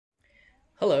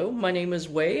Hello, my name is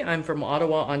Wei. I'm from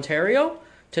Ottawa, Ontario.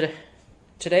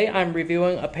 Today I'm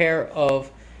reviewing a pair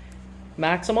of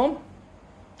Maximum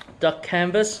duck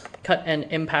canvas cut and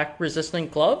impact resistant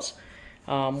gloves.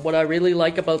 What I really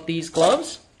like about these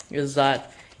gloves is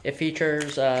that it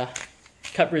features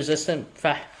cut resistant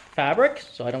fabric,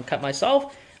 so I don't cut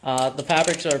myself. The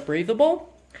fabrics are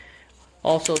breathable.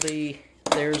 Also,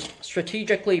 there's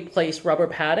strategically placed rubber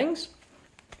paddings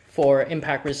for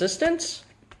impact resistance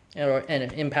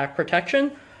and impact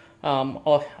protection.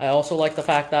 I also like the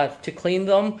fact that to clean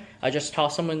them, I just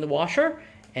toss them in the washer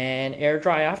and air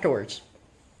dry afterwards.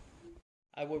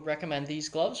 I would recommend these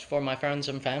gloves for my friends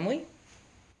and family.